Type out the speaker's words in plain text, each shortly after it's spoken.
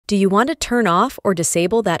Do you want to turn off or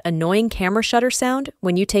disable that annoying camera shutter sound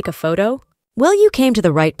when you take a photo? Well, you came to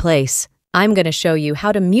the right place. I'm going to show you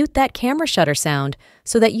how to mute that camera shutter sound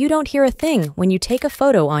so that you don't hear a thing when you take a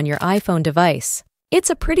photo on your iPhone device. It's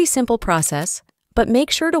a pretty simple process, but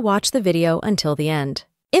make sure to watch the video until the end.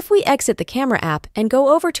 If we exit the camera app and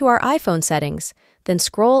go over to our iPhone settings, then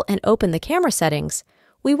scroll and open the camera settings,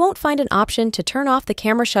 we won't find an option to turn off the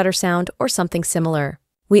camera shutter sound or something similar.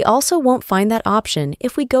 We also won't find that option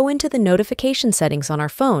if we go into the notification settings on our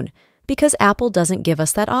phone, because Apple doesn't give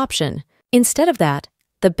us that option. Instead of that,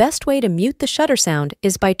 the best way to mute the shutter sound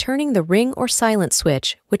is by turning the ring or silent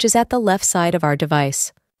switch, which is at the left side of our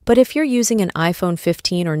device. But if you're using an iPhone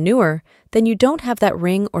 15 or newer, then you don't have that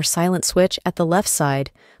ring or silent switch at the left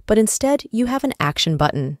side, but instead you have an action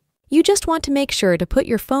button. You just want to make sure to put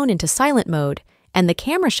your phone into silent mode, and the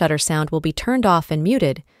camera shutter sound will be turned off and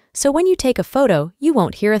muted, so when you take a photo, you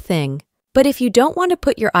won't hear a thing. But if you don't want to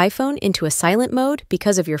put your iPhone into a silent mode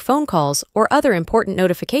because of your phone calls or other important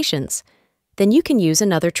notifications, then you can use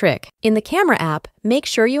another trick. In the camera app, make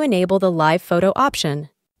sure you enable the live photo option.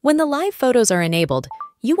 When the live photos are enabled,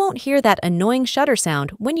 you won't hear that annoying shutter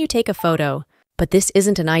sound when you take a photo. But this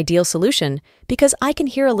isn't an ideal solution because I can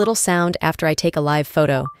hear a little sound after I take a live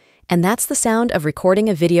photo, and that's the sound of recording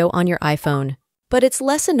a video on your iPhone. But it's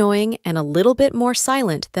less annoying and a little bit more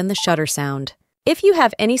silent than the shutter sound. If you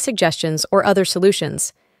have any suggestions or other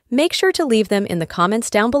solutions, make sure to leave them in the comments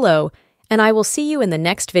down below, and I will see you in the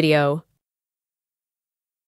next video.